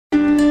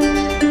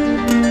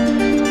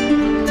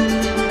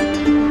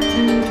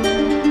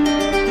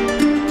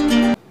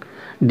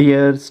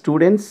Dear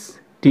students,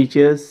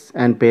 teachers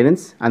and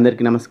parents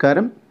అందరికీ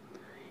నమస్కారం.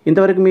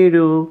 ఇంతవరకు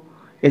మీరు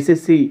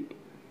ఎస్ఎస్సి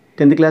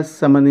 10th క్లాస్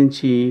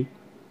సంబంధించి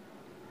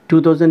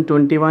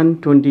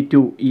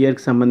 2021-22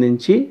 ఇయర్కి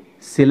సంబంధించి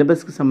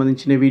సిలబస్కి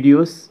సంబంధించిన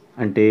వీడియోస్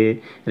అంటే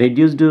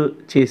రెడ్యూస్డ్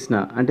చేసిన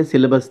అంటే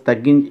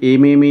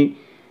ఏమేమి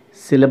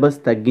సిలబస్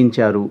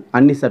తగ్గించారు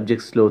అన్ని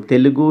సబ్జెక్ట్స్లో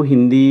Telugu,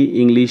 Hindi,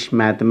 English,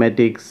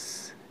 mathematics,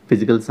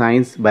 physical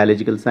science,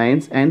 biological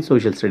science and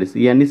social studies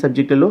ఈ అన్ని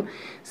సబ్జెక్టులలో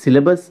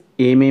సిలబస్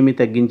ఏమేమి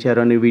తగ్గించారు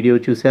అనే వీడియో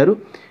చూశారు.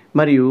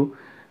 మరియు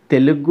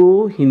తెలుగు,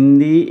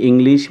 హిందీ,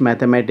 ఇంగ్లీష్,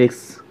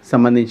 మ్యాథమెటిక్స్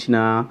సంబంధించిన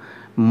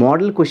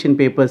మోడల్ క్వశ్చన్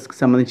పేపర్స్కి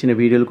సంబంధించిన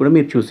వీడియోలు కూడా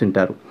మీరు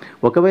చూసుంటారు.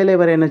 ఒకవేళ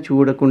ఎవరైనా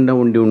చూడకుండా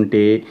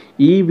ఉంటే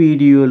ఈ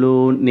వీడియోలో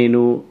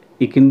నేను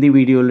ఈ కింది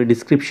వీడియోలో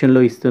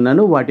డిస్క్రిప్షన్లో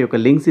ఇస్తున్నాను, వాటి యొక్క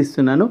లింక్స్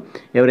ఇస్తున్నాను.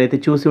 ఎవరైతే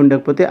చూసి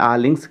ఉండకపోతే ఆ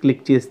లింక్స్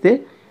క్లిక్ చేస్తే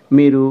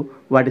మీరు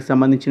వాటికి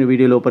సంబంధించిన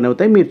వీడియోలు ఓపెన్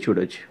అవుతాయి, మీరు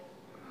చూడొచ్చు.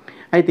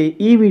 అయితే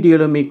ఈ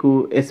వీడియోలో మీకు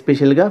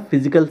ఎస్పెషల్గా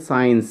physical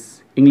science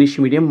English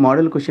medium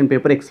model question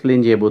paper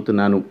explain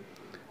చేయబోతున్నాను.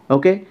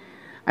 ఓకే,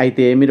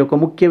 అయితే మీరు ఒక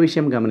ముఖ్య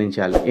విషయం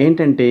గమనించాలి.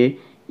 ఏంటంటే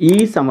ఈ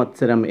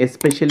సంవత్సరం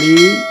ఎస్పెషలీ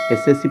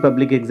ఎస్ఎస్సి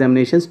పబ్లిక్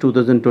ఎగ్జామినేషన్స్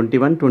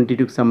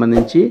 2021-22కి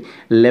సంబంధించి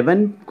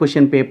 11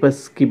 క్వశ్చన్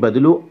పేపర్స్కి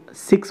బదులు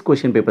 6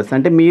 క్వశ్చన్ పేపర్స్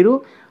అంటే మీరు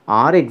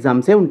 6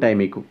 ఎగ్జామ్సే ఉంటాయి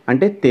మీకు.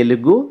 అంటే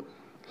Telugu,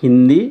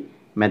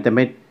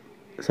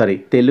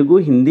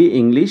 Hindi,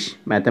 English,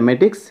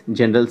 mathematics,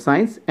 general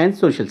science and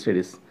social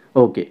studies.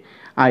 Okay,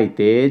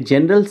 అయితే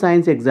జనరల్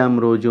సైన్స్ ఎగ్జామ్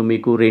రోజు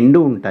మీకు 2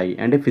 ఉంటాయి.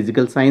 అంటే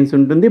ఫిజికల్ సైన్స్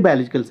ఉంటుంది,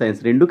 బయాలజికల్ సైన్స్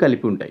 2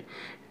 కలిపి ఉంటాయి.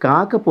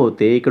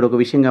 కాకపోతే ఇక్కడ ఒక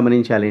విషయం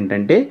గమనించాలి,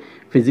 ఏంటంటే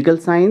physical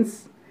science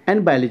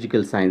and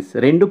biological science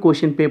 2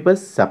 question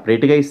papers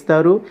సపరేట్గా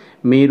ఇస్తారు.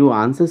 మీరు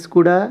ఆన్సర్స్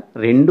కూడా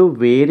 2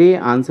 వేరే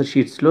ఆన్సర్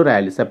షీట్స్లో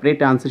రాయాలి,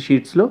 సపరేట్ ఆన్సర్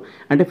షీట్స్లో.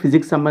 అంటే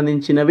ఫిజిక్స్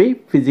సంబంధించినవి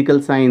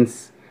ఫిజికల్ సైన్స్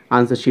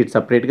ఆన్సర్ షీట్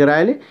సపరేట్గా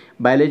రాయాలి,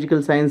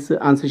 బయాలజికల్ సైన్స్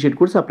ఆన్సర్ షీట్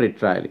కూడా సపరేట్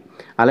రాయాలి.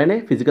 అలానే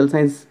ఫిజికల్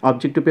సైన్స్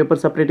ఆబ్జెక్టివ్ పేపర్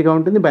సపరేట్గా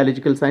ఉంటుంది,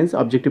 బయాలజికల్ సైన్స్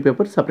ఆబ్జెక్టివ్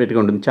పేపర్ సపరేట్గా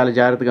ఉంటుంది. చాలా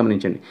జాగ్రత్తగా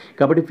గమనించండి.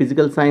 కాబట్టి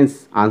physical science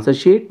answer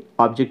sheet,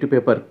 objective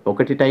paper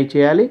ఒకటి టైప్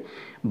చేయాలి,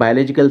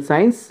 biological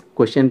science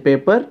question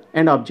paper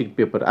and object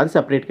paper అది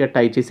సపరేట్గా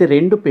టైప్ చేసి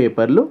 2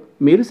 పేపర్లు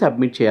మీరు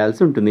సబ్మిట్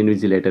చేయాల్సి ఉంటుంది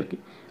ఇన్విజిలేటర్కి.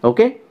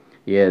 Okay,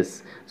 yes.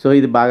 సో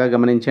ఇది బాగా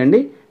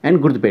గమనించండి అండ్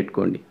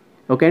గుర్తుపెట్టుకోండి.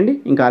 ఓకే అండి,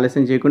 ఇంకా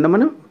ఆలస్యం చేయకుండా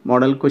మనం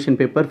model question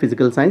paper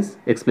physical science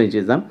explain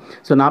చేద్దాం.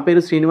 సో నా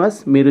పేరు శ్రీనివాస్,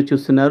 మీరు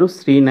చూస్తున్నారు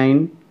శ్రీ9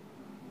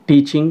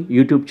 టీచింగ్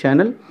యూట్యూబ్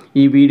ఛానల్.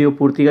 ఈ వీడియో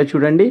పూర్తిగా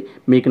చూడండి,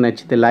 మీకు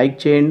నచ్చితే లైక్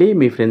చేయండి,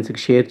 మీ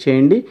ఫ్రెండ్స్కి షేర్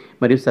చేయండి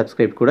మరియు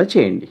సబ్స్క్రైబ్ కూడా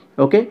చేయండి.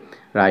 Okay,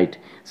 right.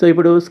 సో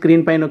ఇప్పుడు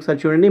స్క్రీన్ పైన ఒకసారి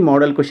చూడండి.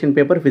 Model question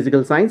paper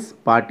physical science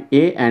part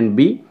A and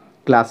B,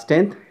 class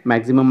 10th,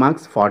 maximum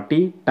marks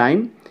 40, time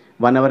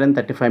 1 hour and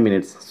 35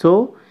 minutes. So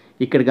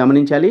ఇక్కడ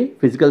గమనించాలి,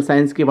 ఫిజికల్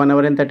సైన్స్కి 1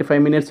 hour and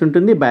 35 minutes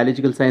ఉంటుంది,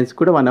 బయాలజికల్ సైన్స్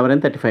కూడా 1 hour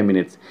and 35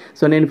 minutes.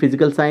 సో నేను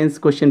physical science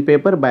question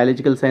paper,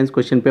 biological science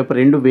question paper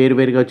 2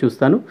 వేరువేరుగా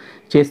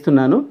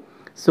చేస్తున్నాను.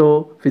 So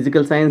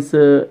physical science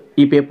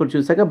ఈ paper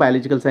చూసాక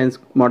బయాలజికల్ సైన్స్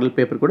మోడల్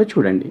పేపర్ కూడా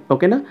చూడండి.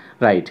 ఓకేనా,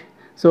 రైట్.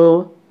 సో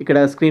ఇక్కడ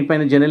స్క్రీన్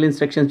పైన జనరల్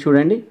ఇన్స్ట్రక్షన్స్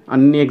చూడండి.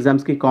 అన్ని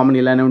ఎగ్జామ్స్కి కామన్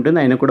ఇలానే ఉంటుంది,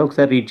 అయినా కూడా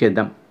ఒకసారి రీడ్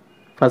చేద్దాం.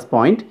 First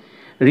point,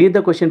 read the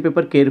question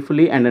paper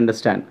carefully and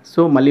understand. So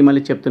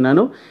మళ్ళీ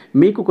చెప్తున్నాను,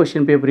 మీకు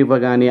క్వశ్చన్ పేపర్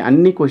ఇవ్వగానే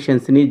అన్ని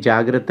క్వశ్చన్స్ని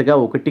జాగ్రత్తగా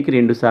 1కి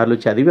 2 సార్లు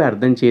చదివి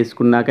అర్థం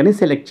చేసుకున్నాకనే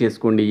సెలెక్ట్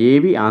చేసుకోండి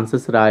ఏవి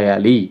ఆన్సర్స్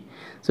రాయాలి.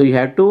 So you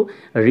have to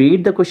read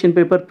the question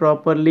paper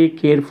properly,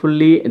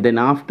 carefully, then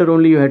after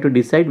only you have to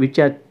decide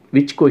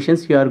which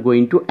questions you are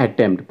going to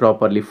attempt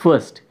properly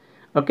first.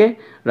 Okay,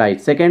 right.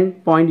 Second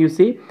point, you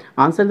see,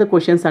 answer the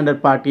questions under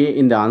part A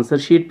in the answer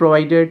sheet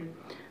provided.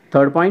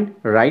 Third point,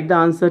 write the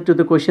answer to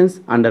the questions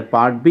under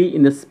part B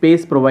in the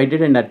space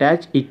provided and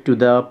attach it to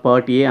the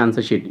part A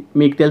answer sheet.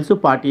 మీకు తెలుసు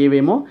part A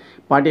ఏమో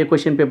part A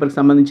question పేపర్కి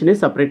సంబంధించిన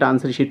separate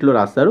answer షీట్లో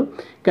రాస్తారు,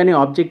 కానీ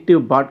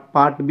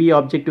part be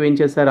objective ఏం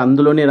చేస్తారు,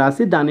 అందులోనే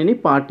రాసి దానిని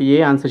పార్ట్ ఏ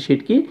ఆన్సర్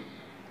షీట్కి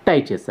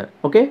టైప్ చేస్తారు.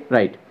 Okay,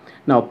 right.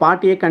 నా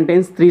పార్ట్ ఏ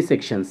కంటైన్స్ 3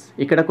 sections.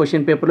 ఇక్కడ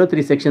క్వశ్చన్ పేపర్లో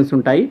 3 sections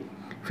ఉంటాయి.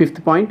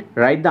 Fifth point,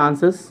 right the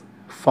answers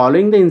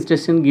following the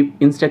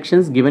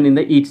instructions given in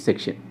the each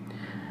section.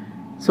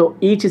 So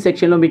each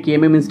సెక్షన్లో మీకు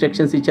ఏమేమి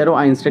ఇన్స్ట్రక్షన్స్ ఇచ్చారో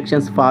ఆ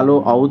ఇన్స్ట్రక్షన్స్ ఫాలో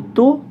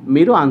అవుతూ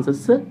మీరు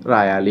ఆన్సర్స్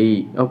రాయాలి.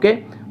 Okay,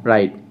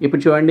 right.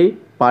 ఇప్పుడు చూడండి,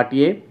 part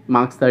A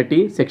marks 30,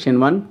 section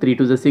 1 3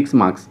 to 6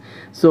 marks.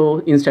 So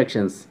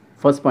instructions,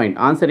 first point,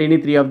 answer any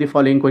 3 of the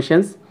following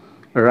questions.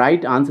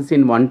 Write answers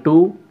in 1 to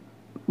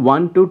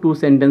 2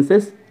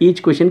 sentences.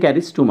 Each question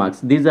carries 2 marks.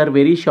 These are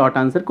very short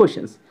answer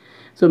questions.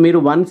 So మీరు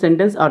 1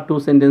 sentence or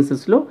 2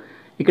 sentencesలో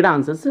ఇక్కడ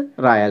answers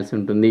రాయాల్సి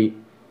ఉంటుంది.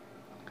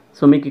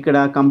 So మీకు ఇక్కడ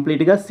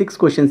కంప్లీట్గా 6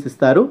 questions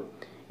ఇస్తారు.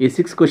 ఈ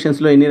 6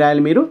 questionsలో ఎన్ని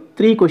రాయాలి మీరు?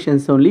 3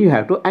 questions only you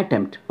have to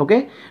attempt. Okay,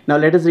 now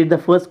let us read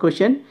the first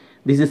question.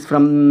 This is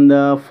from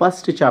the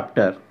first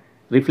chapter,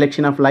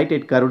 reflection of light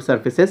at curved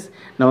surfaces.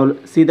 Now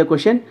see the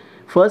question.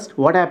 First,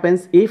 what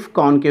happens if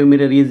concave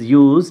mirror is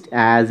used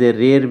as a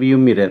rear view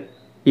mirror?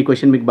 ఈ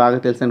question మీకు బాగా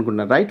తెలుసు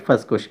అనుకుంటున్నారు, right?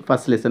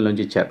 First lesson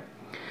నుంచి ఇచ్చారు.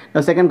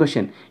 Now second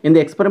question, in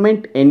the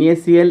experiment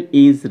NaCl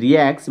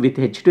reacts with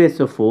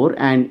H2SO4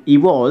 and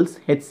evolves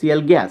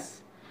HCl gas.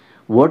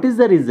 What is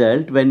the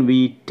result when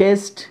we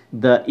test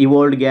the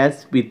evolved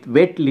gas with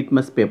wet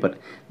litmus paper?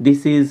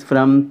 This is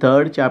from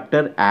third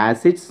chapter,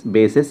 acids,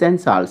 bases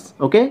and salts.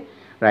 Okay,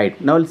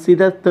 right. Now let's see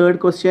the third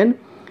question.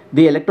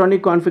 The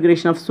electronic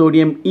configuration of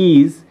sodium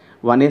is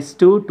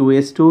 1s2,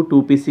 2s2,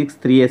 2p6,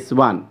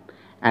 3s1,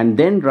 and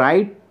then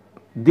write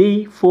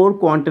the 4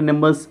 quantum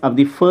numbers of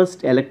the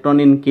first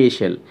electron in K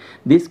shell.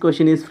 This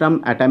question is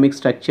from atomic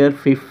structure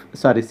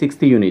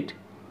 6th unit.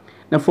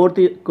 Now fourth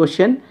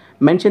question,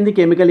 mention the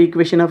chemical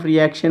equation of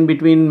reaction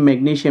between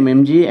magnesium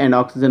Mg and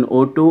oxygen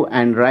O2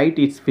 and write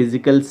its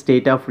physical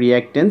state of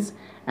reactants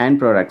and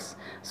products.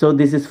 So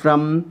this is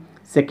from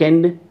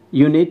second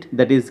unit,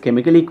 that is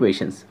chemical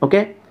equations.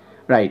 Okay,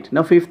 right.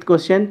 Now fifth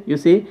question, you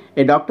see,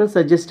 a doctor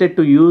suggested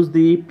to use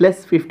the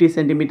plus 50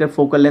 centimeter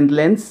focal length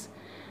lens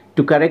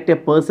to correct a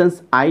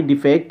person's eye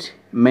defect.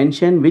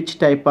 Mention which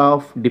type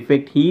of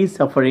defect he is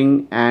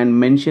suffering and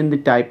mention the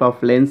type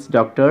of lens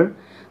doctor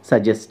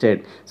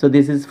suggested. So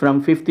this is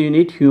from 5th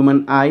unit,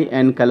 human eye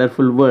and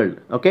colorful world.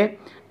 Okay,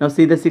 now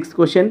see the 6th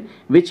question,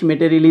 which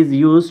material is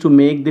used to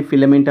make the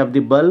filament of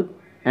the bulb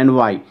and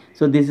why?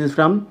 So this is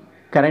from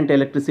current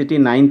electricity,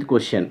 9th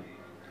question,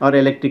 or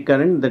electric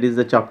current, that is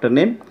the chapter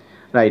name,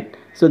 right?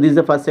 So this is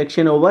the first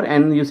section over,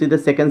 and you see the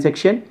second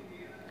section.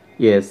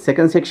 Yes,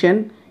 second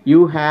section,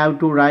 you have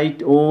to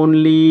write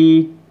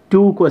only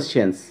 2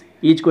 questions.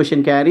 Each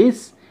question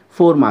carries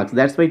 4 marks.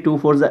 That's why 2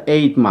 4s are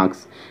 8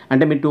 marks.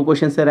 అంటే మీరు 2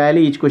 questions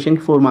రాయాలి, each question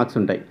 4 marks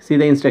ఉంటాయి. See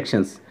the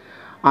instructions.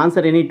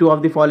 Answer any 2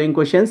 of the following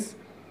questions.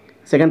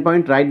 Second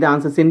point, write the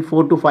answers in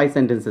 4 to 5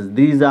 sentences.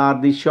 These are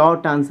the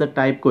short answer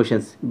type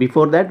questions.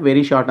 Before that,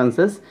 very short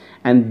answers,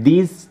 and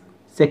these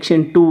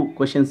section 2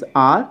 questions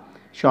are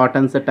short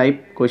answer type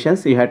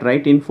questions. You have to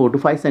write in 4 to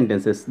 5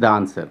 sentences the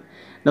answer.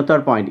 Now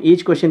third point,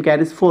 each question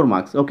carries 4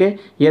 marks. Okay,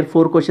 here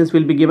 4 questions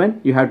will be given.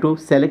 You have to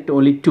select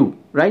only 2,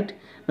 right?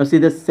 Now see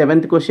the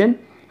 7th question.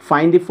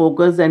 Find the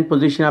focus and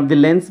position of the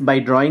lens by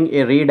drawing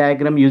a ray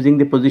diagram using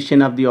the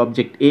position of the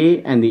object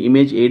A and the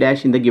image A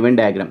dash in the given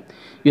diagram.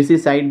 You see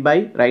side by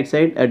right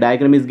side a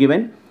diagram is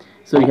given.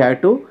 So you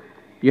have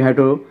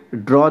to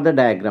draw the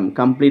diagram,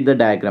 complete the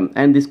diagram.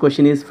 And this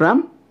question is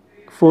from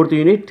 4th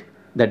unit,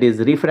 that is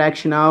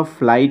refraction of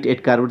light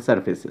at curved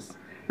surfaces,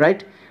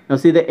 right? Now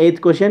see the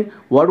 8th question,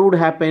 what would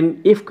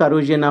happen if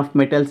corrosion of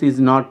metals is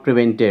not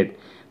prevented?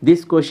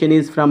 This question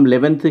is from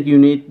 11th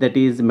unit, that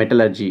is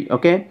metallurgy.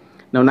 Okay,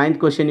 now 9th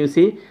question, you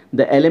see,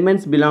 the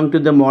elements belong to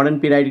the modern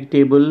periodic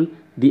table.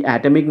 The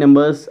atomic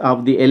numbers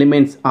of the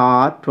elements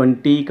are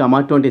 20,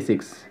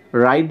 26.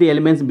 Write the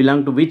elements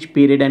belong to which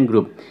period and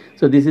group.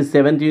 So this is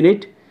 7th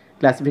unit,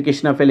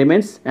 classification of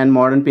elements and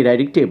modern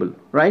periodic table,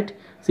 right?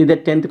 See the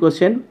 10th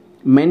question,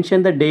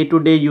 mention the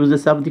day-to-day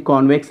uses of the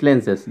convex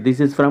lenses.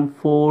 This is from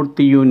 4th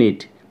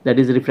unit, that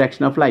is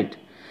refraction of light.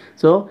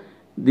 So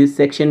this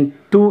section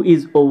 2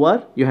 is over.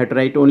 You have to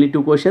write only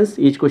 2 questions.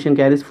 Each question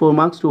carries 4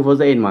 marks, 2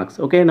 4s 8 marks.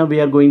 Okay, now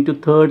we are going to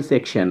third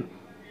section.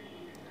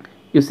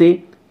 You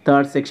see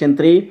third section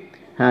 3.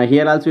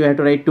 Here also you have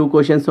to write 2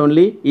 questions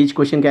only. Each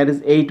question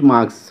carries 8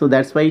 marks. So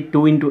that's why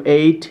 2 into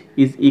 8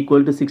 is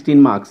equal to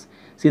 16 marks.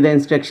 See the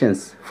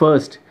instructions.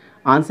 First,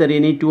 answer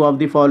any 2 of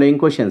the following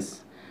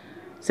questions.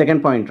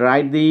 Second point,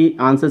 write the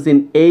answers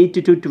in 8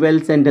 to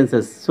 12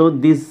 sentences. So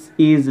this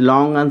is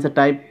long answer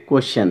type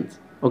questions.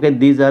 Okay,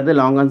 these are the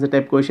long answer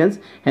type questions.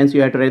 Hence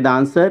you have to write the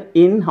answer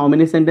in how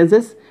many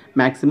sentences?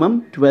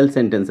 Maximum 12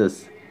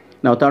 sentences.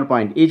 Now third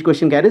point, each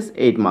question carries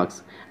 8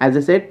 marks. As I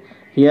said,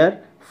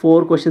 here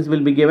 4 questions will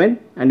be given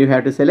and you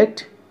have to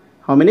select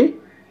how many?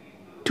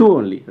 2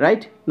 only,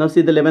 right? Now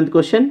see the 11th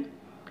question.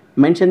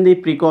 Mention the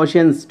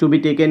precautions to be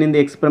taken in the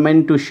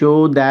experiment to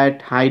show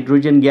that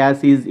hydrogen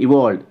gas is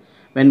evolved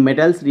when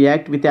metals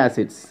react with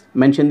acids.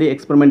 Mention the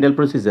experimental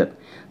procedure.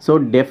 So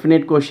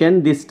definite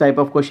question, this type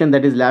of question,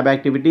 that is lab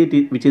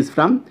activity, which is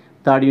from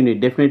 3rd unit.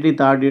 Definitely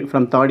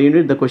from 3rd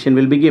unit the question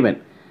will be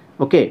given.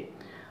 Okay,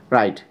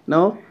 right.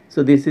 Now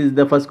so this is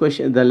the first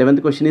question. The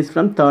 11th question is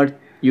from 3rd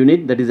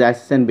unit, that is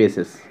acids and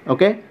bases.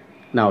 Okay,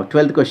 now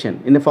 12th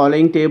question, in the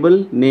following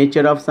table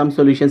nature of some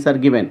solutions are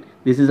given.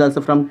 This is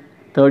also from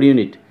 3rd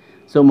unit.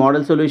 So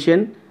model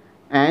solution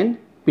and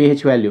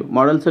pH value.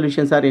 Model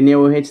solutions are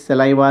NaOH,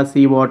 saliva,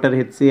 sea water,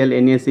 HCl,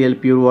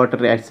 NaCl, pure water,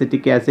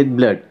 acetic acid,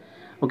 blood.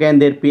 Okay,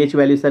 and their pH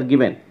values are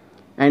given,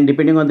 and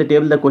depending on the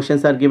table the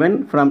questions are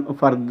given.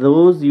 For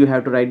those you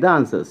have to write the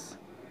answers.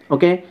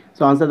 Okay,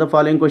 so answer the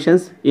following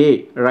questions.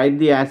 A, write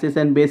the acids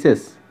and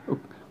bases.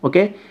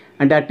 Okay,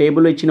 అంటే ఆ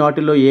table ఇచ్చిన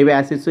వాటిలో ఏవి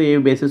acids ఏవి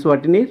bases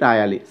వాటిని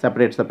రాయాలి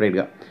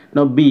సపరేట్గా.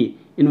 No B,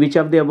 in which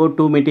of the about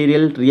 2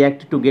 material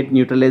react to get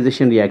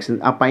neutralisation reaction.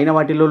 ఆ పైన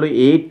వాటిలో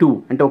A2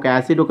 అంటే ఒక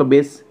యాసిడ్ ఒక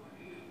బేస్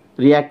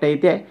రియాక్ట్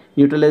అయితే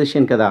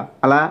న్యూట్రలైజేషన్ కదా,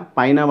 అలా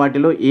పైన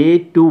వాటిలో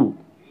A2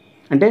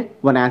 అంటే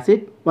 1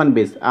 యాసిడ్ 1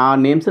 బేస్. ఆ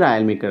నేమ్స్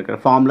రాయాలి మీకు ఇక్కడ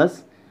ఫార్ములాస్.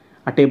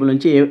 ఆ టేబుల్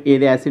నుంచి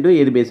ఏది యాసిడ్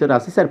ఏది బేస్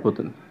రాస్తే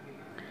సరిపోతుంది.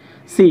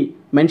 C,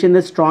 mention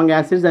the strong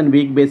acids and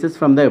weak bases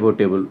from the above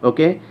table.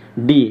 Okay.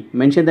 D,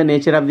 mention the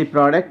nature of the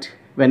product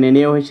when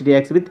NaOH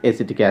reacts with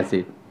acetic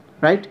acid.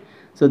 Right.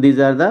 So these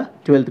are the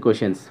 12th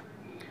questions.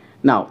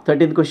 Now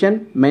 13th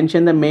question,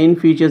 mention the main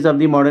features of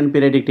the modern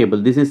periodic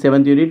table. This is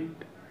 7th unit,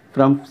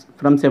 from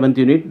 7th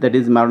unit, that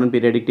is modern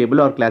periodic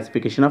table or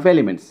classification of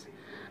elements.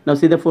 Now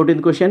see the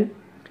 14th question,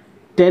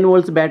 10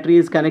 volts battery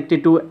is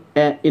connected to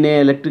in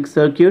a electric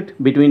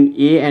circuit between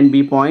A and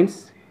B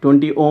points.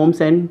 20 ohms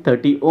and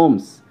 30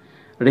 ohms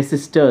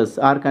resistors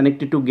are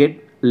connected to get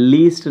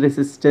least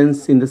resistance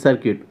in the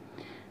circuit.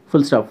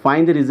 Full stop.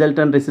 Find the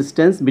resultant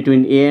resistance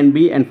between A and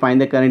B and find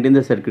the current in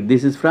the circuit.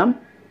 This is from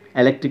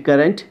electric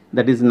current,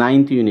 that is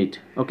 9th unit.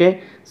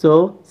 Okay, so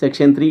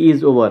section 3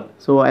 is over.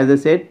 So as I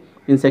said,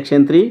 in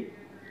section 3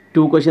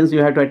 2 questions you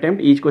have to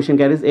attempt, each question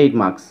carries 8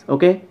 marks.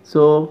 Okay,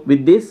 so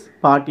with this,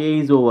 part A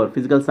is over,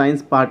 physical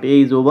science part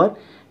A is over,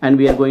 and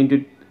we are going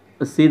to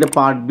see the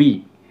part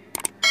B,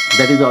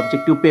 that is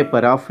objective paper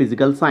of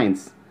physical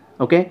science.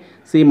 Okay,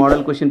 see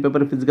model question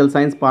paper physical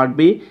science part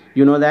B.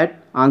 You know that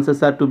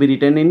answers are to be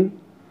written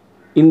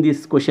in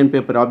this question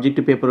paper,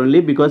 objective paper only,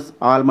 because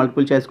all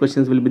multiple choice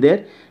questions will be there.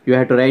 You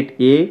have to write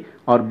A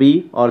or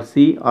B or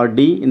C or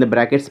D in the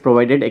brackets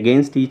provided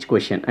against each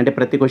question. అంటే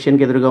ప్రతి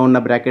క్వశ్చన్కి ఎదురుగా ఉన్న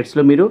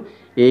బ్రాకెట్స్లో మీరు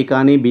A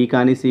కానీ B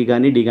కానీ C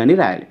కానీ D కానీ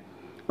రాయాలి.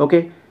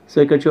 ఓకే, సో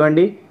ఇక్కడ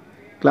చూడండి,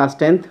 class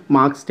 10th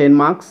marks 10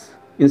 marks.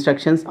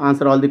 Instructions,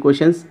 answer all the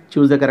questions,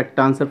 choose the correct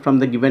answer from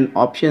the given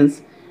options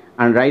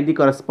and write the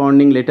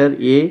corresponding letter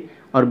A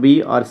or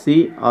B or C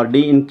or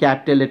D in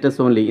capital letters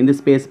only in the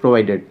space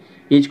provided.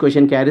 Each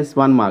question carries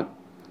 1 mark.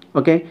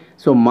 Okay,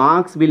 so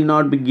marks will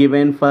not be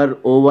given for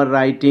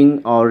overwriting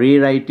or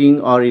rewriting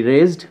or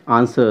erased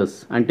answers.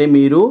 అంటే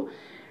మీరు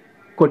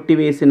కొట్టి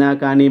వేసినా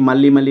కానీ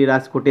మళ్ళీ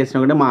రాసి కొట్టేసినా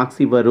కూడా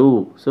marks ఇవ్వరు.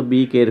 So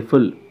be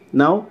careful.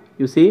 Now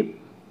you see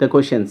the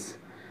questions.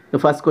 The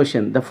first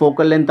question, the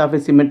focal length of a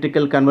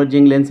symmetrical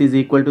converging lens is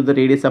equal to the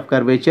radius of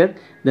curvature,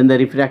 then the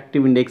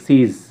refractive index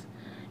is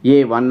A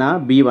 1,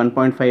 B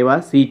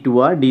 1.5, C 2,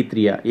 D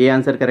 3. A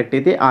answer correct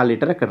అయితే ఆ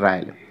letter అక్కడ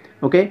రాయాలి.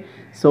 Okay,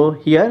 so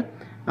here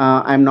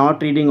I am not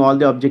reading all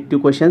the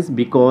objective questions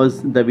because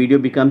the video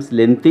becomes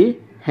lengthy.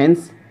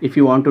 Hence, if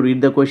you want to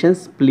read the questions,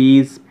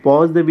 please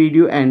pause the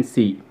video and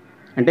see.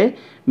 అంటే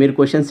మీరు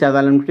questions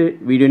చదవాలనుకుంటే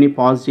వీడియోని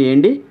pause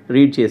చేయండి,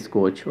 read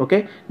చేసుకోవచ్చు. Okay,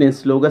 నేను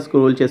స్లోగా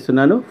scroll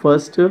చేస్తున్నాను.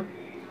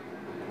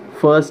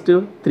 first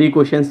 3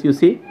 questions you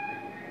see.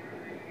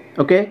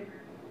 Okay,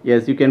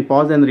 yes, you can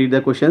pause and read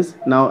the questions.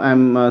 Now I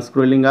am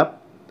scrolling up,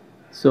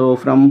 so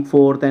from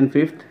 4th and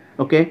 5th.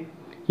 Okay,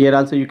 here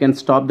also you can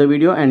stop the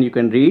video and you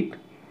can read.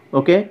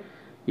 Okay,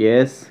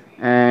 yes,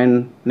 and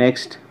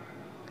next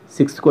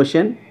 6th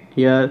question.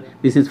 Here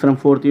this is from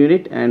 4th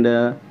unit and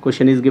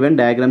question is given,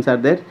 diagrams are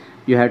there,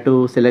 you have to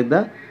select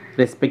the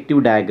respective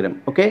diagram.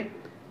 Okay,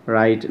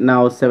 right,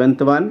 now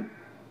 7th one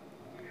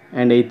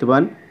and 8th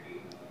one.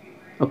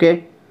 Okay,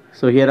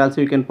 so here also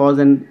you can pause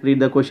and read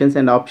the questions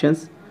and options.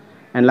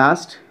 And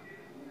last,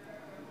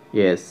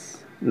 yes,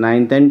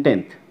 9th and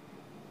 10th.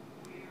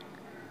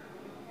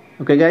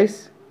 Okay guys,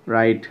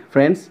 right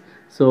friends,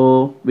 so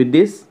with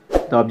this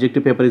the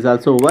objective paper is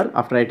also over.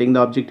 After writing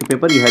the objective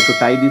paper, you have to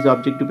tie this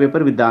objective paper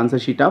with the answer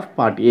sheet of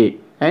part A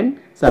and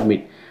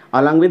submit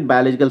along with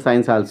biological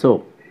science also.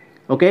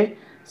 Okay,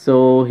 so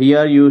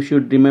here you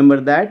should remember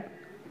that,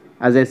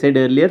 as I said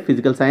earlier,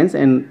 physical science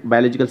and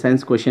biological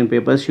science question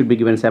papers should be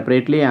given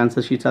separately.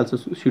 Answer sheets also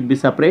should be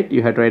separate.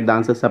 You have to write the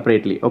answer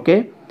separately. Okay,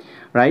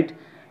 right,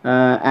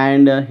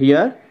 and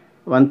here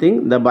one thing,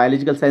 the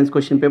biological science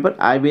question paper,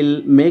 I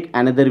will make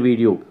another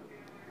video.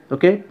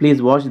 Okay,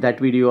 please watch that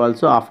video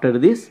also after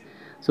this.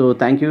 So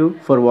thank you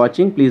for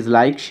watching. Please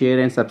like, share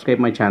and subscribe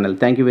my channel.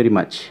 Thank you very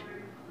much.